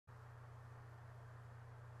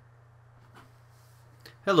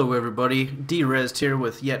Hello everybody, D-Rez here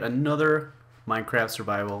with yet another Minecraft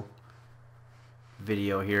survival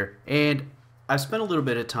video here, and I've spent a little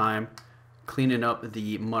bit of time cleaning up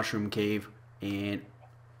the mushroom cave and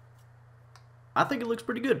I think it looks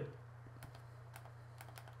pretty good.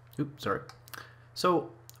 Oops, sorry.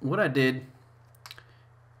 So what I did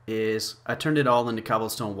is I turned it all into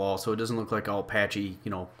cobblestone wall so it doesn't look like all patchy,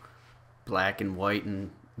 black and white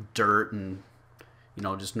and dirt and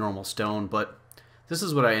just normal stone. But this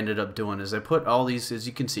is what I ended up doing is I put all these, as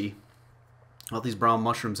you can see, all these brown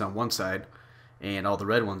mushrooms on one side and all the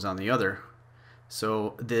red ones on the other.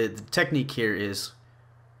 So the technique here is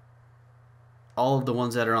all of the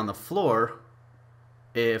ones that are on the floor,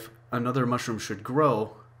 if another mushroom should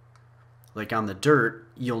grow, like on the dirt,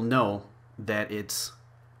 you'll know that it's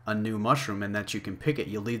a new mushroom and that you can pick it.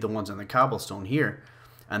 You'll leave the ones on the cobblestone here,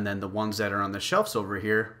 and then the ones that are on the shelves over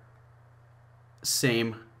here,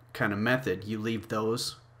 same kind of method. You leave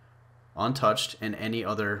those untouched, and any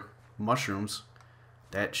other mushrooms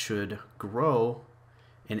that should grow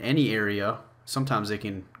in any area, sometimes they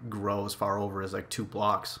can grow as far over as like 2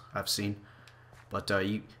 blocks, I've seen, but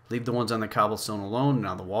you leave the ones on the cobblestone alone and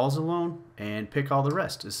on the walls alone and pick all the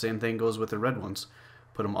rest. The same thing goes with the red ones.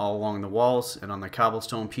 Put them all along the walls and on the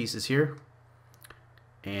cobblestone pieces here,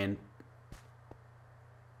 and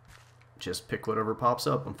just pick whatever pops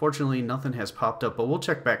up. Unfortunately, nothing has popped up, but we'll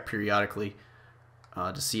check back periodically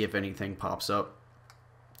to see if anything pops up.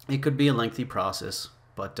 It could be a lengthy process,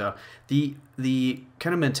 but the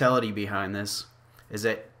kind of mentality behind this is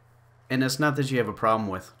that, and it's not that you have a problem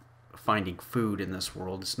with finding food in this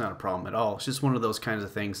world. It's not a problem at all. It's just one of those kinds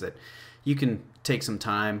of things that you can take some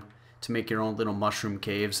time to make your own little mushroom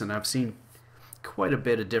caves, and I've seen quite a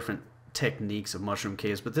bit of different techniques of mushroom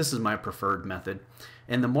caves, but this is my preferred method.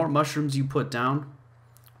 And the more mushrooms you put down,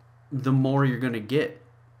 the more you're going to get.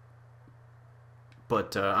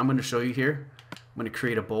 But I'm going to show you here. I'm going to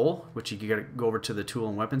create a bowl, which you got to go over to the tool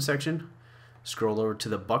and weapon section, scroll over to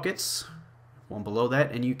the buckets, one below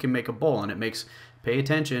that, and you can make a bowl. And it makes, pay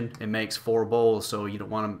attention, it makes 4 bowls, so you don't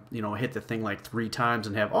want to hit the thing like 3 times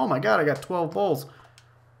and have, oh my god, I got 12 bowls.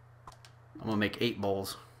 I'm going to make 8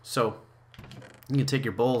 bowls. So you can take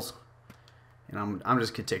your bowls, and I'm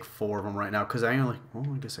just going to take 4 of them right now because I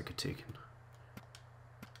guess I could take it.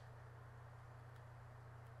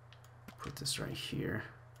 Put this right here.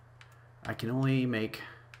 I can only make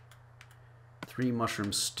 3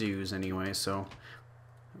 mushroom stews anyway, so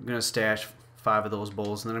I'm going to stash 5 of those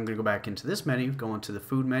bowls, and then I'm going to go back into this menu, go into the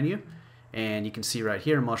food menu, and you can see right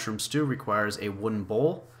here, mushroom stew requires a wooden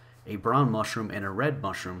bowl, a brown mushroom, and a red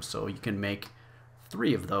mushroom, so you can make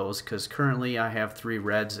 3 of those, because currently I have 3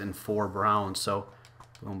 reds and 4 browns. So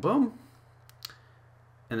boom, boom.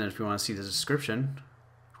 And then if you want to see the description,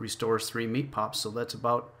 restores 3 meat pops. So that's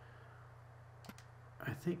about,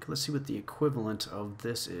 I think, let's see what the equivalent of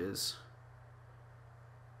this is.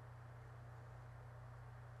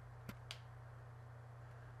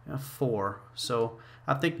 Yeah, 4. So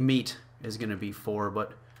I think meat is going to be 4,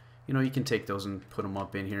 but you can take those and put them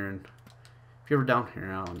up in here. And if you're ever down here,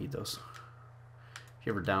 I don't need those. If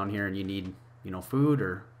you're ever down here and you need, food,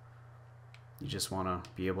 or you just want to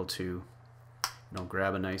be able to,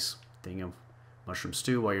 grab a nice thing of mushroom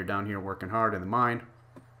stew while you're down here working hard in the mine,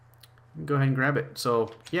 go ahead and grab it.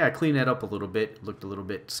 So yeah, I cleaned that up a little bit. It looked a little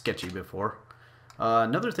bit sketchy before.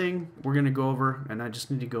 Another thing we're going to go over, and I just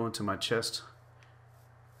need to go into my chest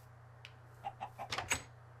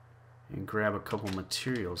and grab a couple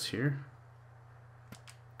materials here.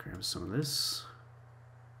 Grab some of this.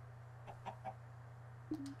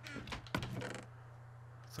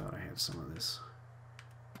 Thought I had some of this.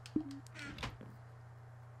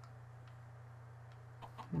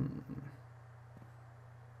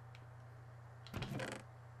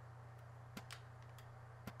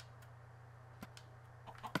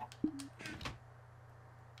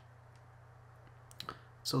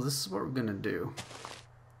 So this is what we're gonna do.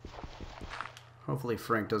 Hopefully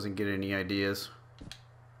Frank doesn't get any ideas.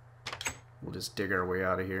 We'll just dig our way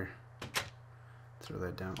out of here. Throw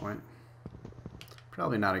that down. Wait.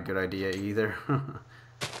 Probably not a good idea either.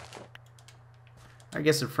 I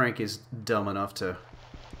guess if Frank is dumb enough to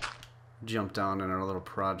jump down in our little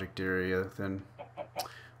project area, then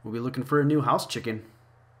we'll be looking for a new house chicken.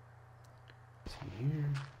 Let's see here.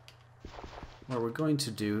 What we're going to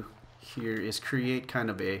do here is create kind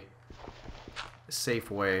of a safe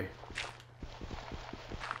way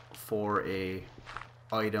for a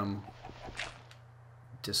item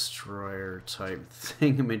destroyer type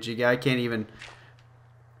thingamajig. I can't even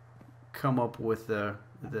come up with the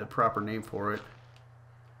proper name for it.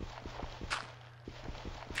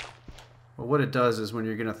 But what it does is when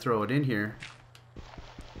you're going to throw it in here,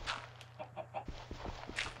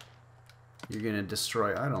 you're going to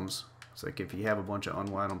destroy items. It's like if you have a bunch of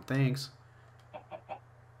unwanted things.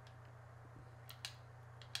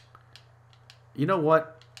 You know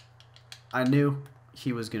what? I knew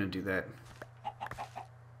he was going to do that.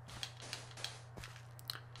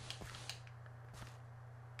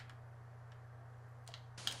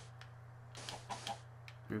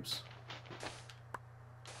 Oops.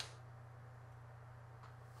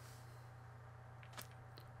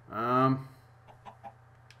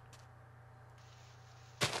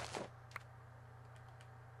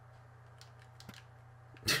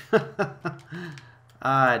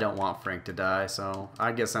 I don't want Frank to die, so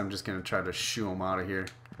I guess I'm just going to try to shoo him out of here.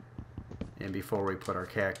 And before we put our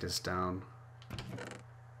cactus down,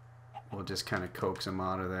 we'll just kind of coax him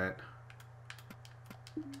out of that.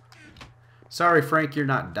 Sorry, Frank, you're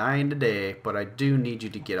not dying today, but I do need you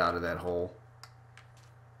to get out of that hole.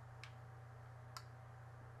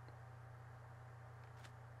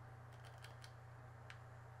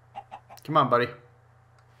 Come on, buddy.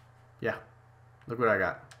 Yeah, look what I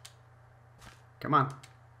got. Come on.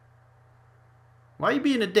 Why are you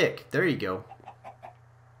being a dick? There you go.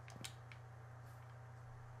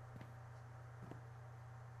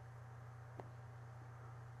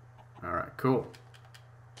 Alright, cool.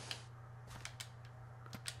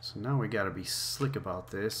 So now we gotta be slick about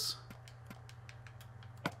this.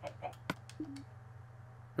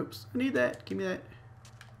 Oops, I need that. Give me that.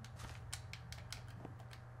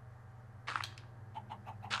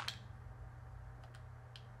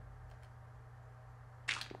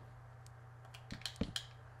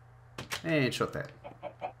 And shut that.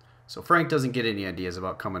 So Frank doesn't get any ideas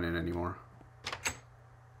about coming in anymore.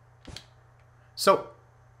 So,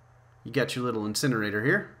 you got your little incinerator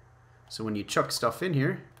here. So when you chuck stuff in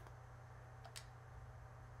here,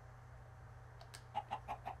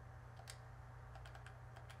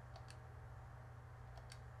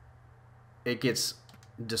 it gets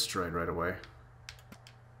destroyed right away.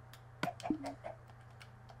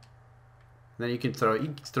 Then you can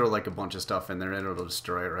throw like a bunch of stuff in there and it'll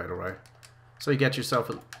destroy it right away. So you got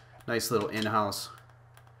yourself a nice little in-house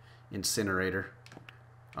incinerator.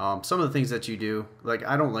 Some of the things that you do, like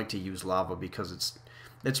I don't like to use lava because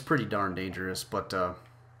it's pretty darn dangerous, but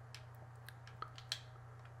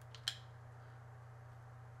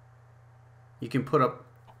you can put up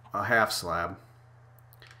a half slab,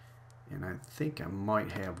 and I think I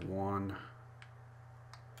might have one.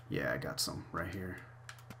 Yeah, I got some right here.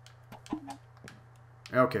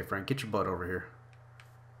 Okay, Frank, get your butt over here.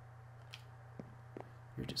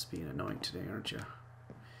 You're just being annoying today, aren't you?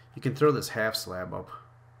 You can throw this half slab up.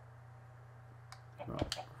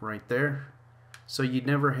 Right there. So you'd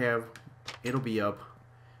never have... It'll be up.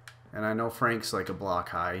 And I know Frank's like a block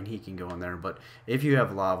high and he can go in there. But if you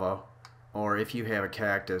have lava, or if you have a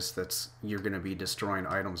cactus that's you're going to be destroying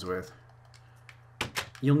items with,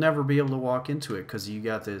 you'll never be able to walk into it because you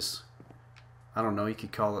got this... I don't know, you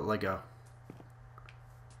could call it like a...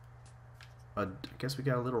 I guess we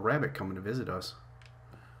got a little rabbit coming to visit us.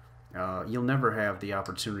 You'll never have the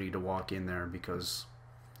opportunity to walk in there because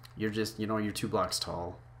you're just, you know, you're 2 blocks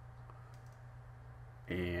tall.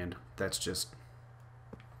 And that's just...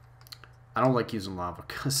 I don't like using lava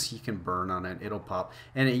because you can burn on it. It'll pop.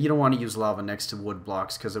 And you don't want to use lava next to wood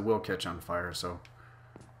blocks because it will catch on fire. So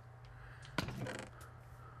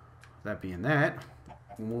that being that,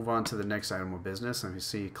 we'll move on to the next item of business. Let me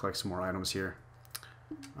see, collect some more items here.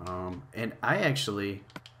 And I actually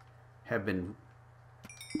have been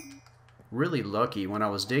really lucky. When I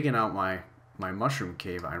was digging out my mushroom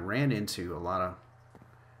cave, I ran into a lot of,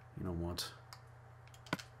 you know what,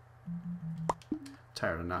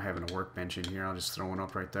 tired of not having a workbench in here. I'll just throw one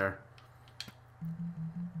up right there.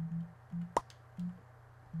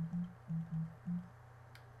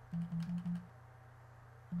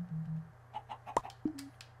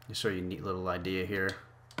 I'll show you a neat little idea here.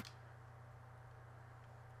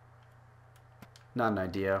 Not an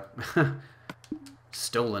idea.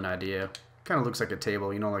 Stolen idea. Kind of looks like a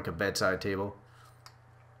table, you know, like a bedside table.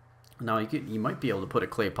 Now you might be able to put a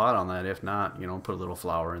clay pot on that. If not, you know, put a little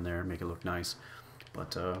flour in there and make it look nice.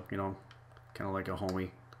 But you know, kind of like a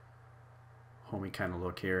homey kind of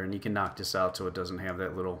look here. And you can knock this out so it doesn't have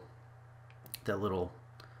that little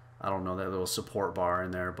I don't know, that little support bar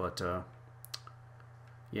in there. But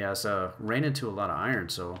yeah, it's ran into a lot of iron,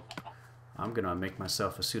 so I'm gonna make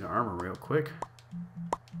myself a suit of armor real quick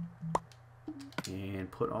and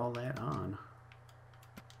put all that on.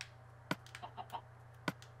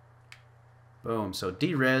 Boom. So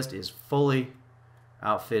D-Rest is fully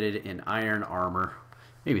outfitted in iron armor.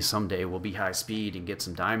 Maybe someday we'll be high speed and get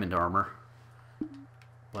some diamond armor.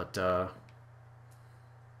 But yeah,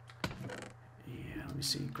 Let me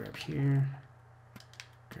see, grab here,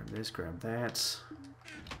 grab this, grab that.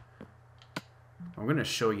 I'm going to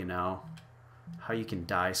show you now how you can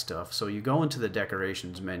dye stuff. So you go into the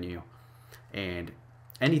decorations menu, and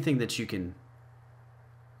anything that you can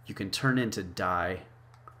turn into dye.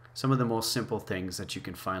 Some of the most simple things that you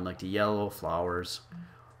can find, like the yellow flowers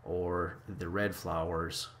or the red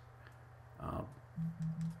flowers.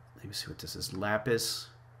 Let me see what this is. Lapis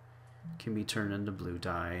can be turned into blue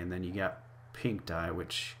dye, and then you got pink dye,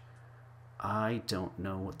 which I don't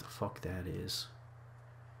know what the fuck that is.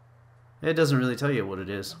 It doesn't really tell you what it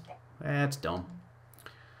is. That's dumb.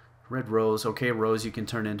 Red rose. Okay, rose you can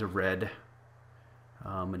turn into red.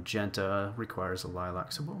 Magenta requires a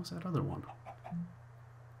lilac. So what was that other one?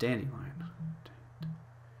 Dandelion.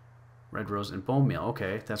 Red rose and bone meal.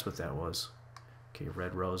 Okay, that's what that was. Okay,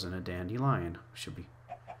 red rose and a dandelion. Should be.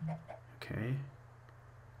 Okay.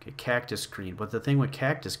 Okay, cactus green. But the thing with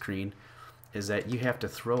cactus green is that you have to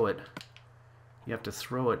throw it. You have to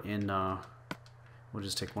throw it in. We'll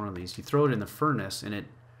just take one of these. You throw it in the furnace, and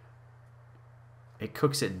it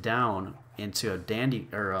cooks it down into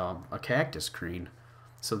a cactus green.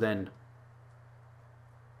 So then,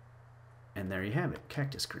 and there you have it,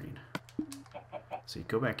 cactus green. So you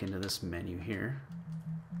go back into this menu here,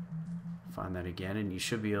 find that again, and you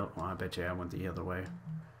should be able, well, I bet you I went the other way.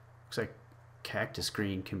 Looks like cactus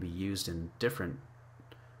green can be used in different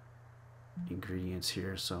ingredients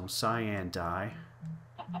here. So cyan dye,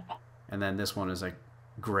 and then this one is like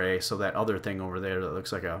gray. So that other thing over there that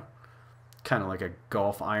looks like a kind of like a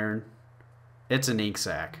golf iron, it's an ink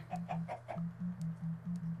sac.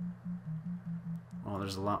 Oh,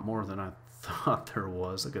 there's a lot more than I thought there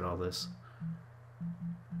was. Look at all this.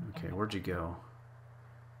 Okay, where'd you go?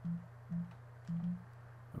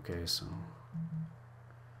 Okay, so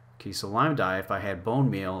lime dye, if I had bone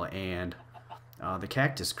meal and the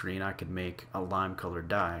cactus green, I could make a lime colored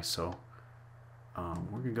dye. So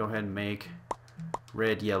we're gonna go ahead and make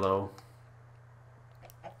red, yellow.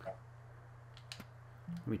 Let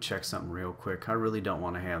me check something real quick. I really don't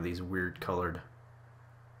want to have these weird colored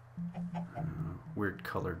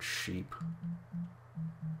sheep.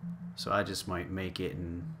 So I just might make it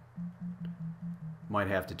and might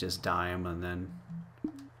have to just dye them, and then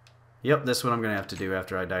yep, that's what I'm gonna have to do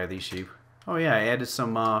after I dye these sheep. Oh yeah, I added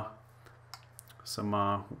some I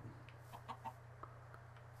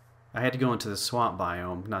had to go into the swamp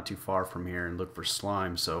biome not too far from here and look for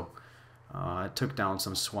slime, so I took down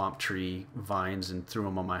some swamp tree vines and threw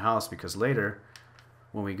them on my house, because later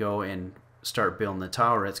when we go and start building the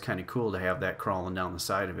tower, it's kind of cool to have that crawling down the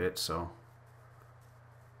side of it. So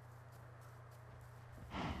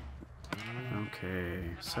okay,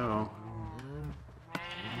 so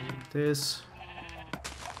this,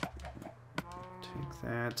 take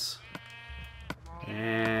that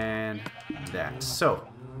and that. So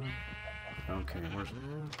okay,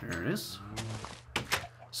 there it is.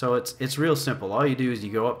 So it's real simple. All you do is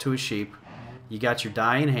you go up to a sheep, you got your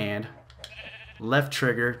dye in hand, left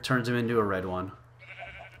trigger turns them into a red one,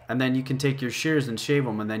 and then you can take your shears and shave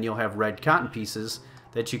them, and then you'll have red cotton pieces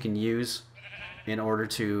that you can use in order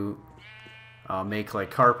to make like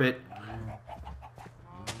carpet.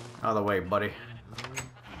 Out of the way, buddy.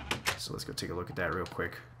 So let's go take a look at that real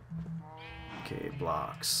quick. Okay,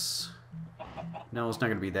 blocks. No, it's not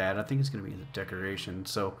going to be that. I think it's going to be the decoration.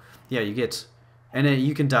 So yeah, you get, and then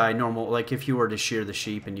you can dye normal, like if you were to shear the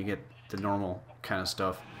sheep and you get the normal kind of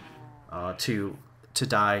stuff. To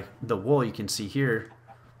dye the wool, you can see here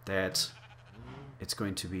that it's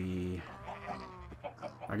going to be,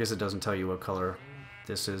 I guess it doesn't tell you what color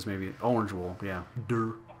this is, maybe orange wool, yeah.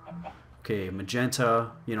 Okay,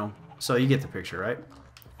 magenta, you know, so you get the picture, right?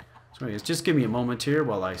 So anyways, just give me a moment here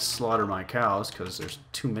while I slaughter my cows, because there's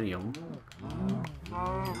too many of them.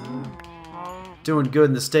 Doing good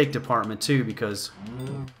in the steak department too, because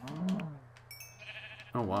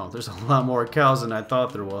oh wow, there's a lot more cows than I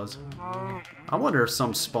thought there was. I wonder if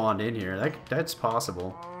some spawned in here. That's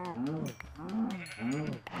possible.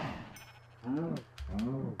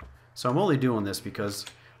 So I'm only doing this because,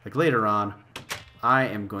 like, later on, I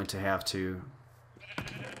am going to have to...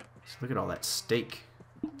 Look at all that steak.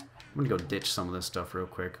 I'm going to go ditch some of this stuff real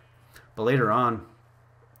quick. But later on,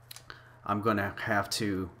 I'm going to have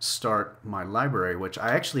to start my library, which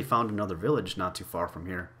I actually found another village not too far from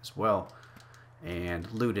here as well, and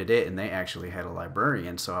looted it, and they actually had a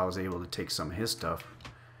librarian, so I was able to take some of his stuff.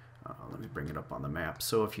 Let me bring it up on the map.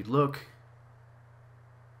 So if you look,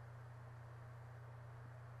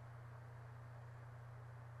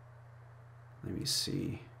 let me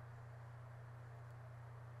see.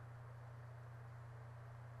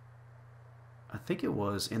 I think it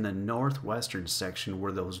was in the northwestern section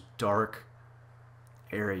where those dark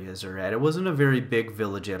areas are at. It wasn't a very big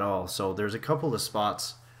village at all, so there's a couple of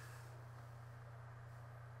spots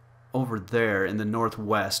over there in the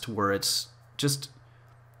northwest where it's just,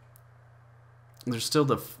 there's still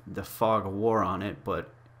the fog of war on it,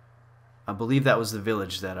 but I believe that was the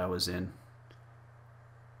village that I was in.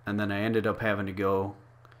 And then I ended up having to go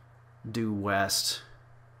due west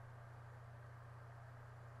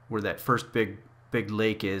where that first big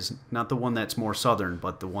lake is, not the one that's more southern,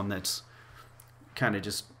 but the one that's kind of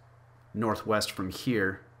just northwest from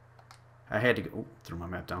here. I had to go, threw my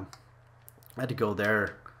map down. I had to go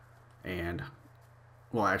there, and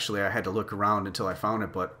well, actually I had to look around until I found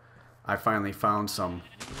it, but I finally found some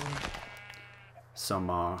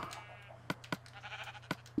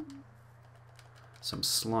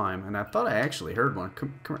slime, and I thought I actually heard one.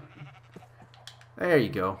 Come on. There you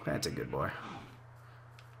go. That's a good boy.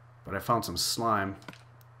 But I found some slime,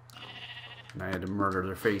 and I had to murder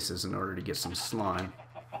their faces in order to get some slime,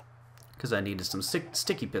 because I needed some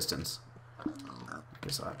sticky pistons. I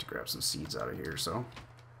guess I'll have to grab some seeds out of here, so.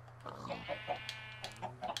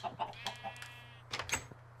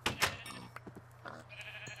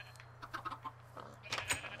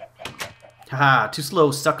 Haha, too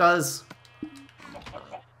slow, suckers!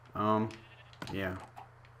 Yeah.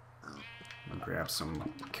 I'll grab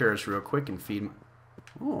some carrots real quick and feed them.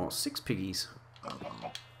 Oh, 6 piggies.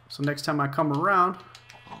 So next time I come around,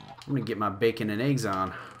 I'm gonna get my bacon and eggs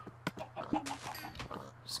on.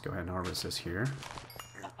 Just go ahead and harvest this here.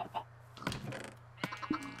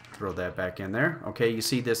 Throw that back in there. Okay, you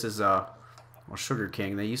see this is well, sugar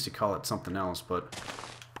cane. They used to call it something else, but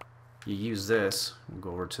you use this. We'll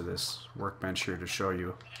go over to this workbench here to show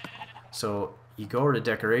you. So you go over to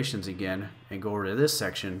decorations again and go over to this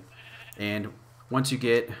section, and once you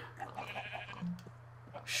get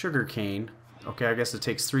sugar cane, okay, I guess it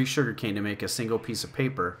takes 3 sugar cane to make a single piece of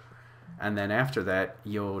paper, and then after that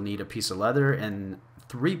you'll need a piece of leather and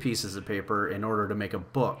 3 pieces of paper in order to make a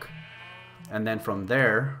book, and then from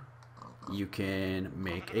there you can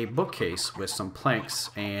make a bookcase with some planks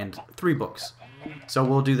and 3 books. So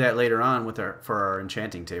we'll do that later on with for our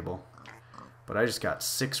enchanting table. But I just got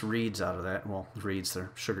 6 reeds out of that. Well, reeds,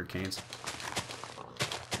 they're sugar canes.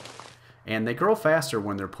 And they grow faster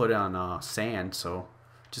when they're put on sand, so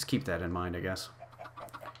just keep that in mind, I guess,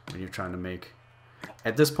 when you're trying to make.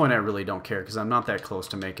 At this point, I really don't care, because I'm not that close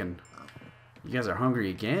to making. You guys are hungry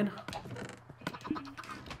again?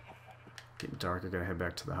 Getting dark, I gotta head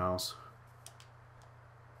back to the house.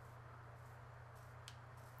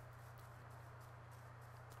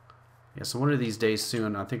 Yeah, so one of these days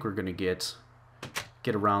soon, I think we're gonna get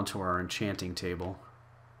around to our enchanting table.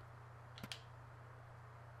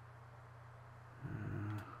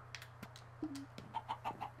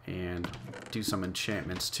 And do some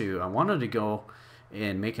enchantments too. I wanted to go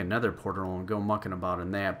and make another portal and go mucking about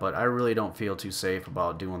in that, but I really don't feel too safe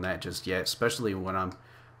about doing that just yet, especially when I'm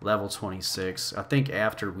level 26. I think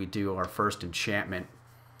after we do our first enchantment,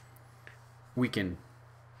 we can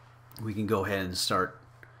go ahead and start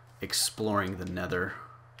exploring the Nether.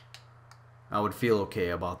 I would feel okay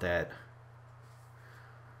about that.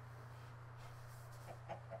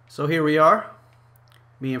 So here we are,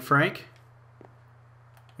 me and Frank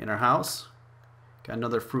in our house. Got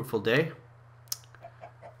another fruitful day.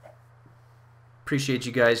 Appreciate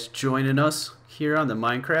you guys joining us here on the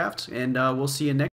Minecraft, and we'll see you next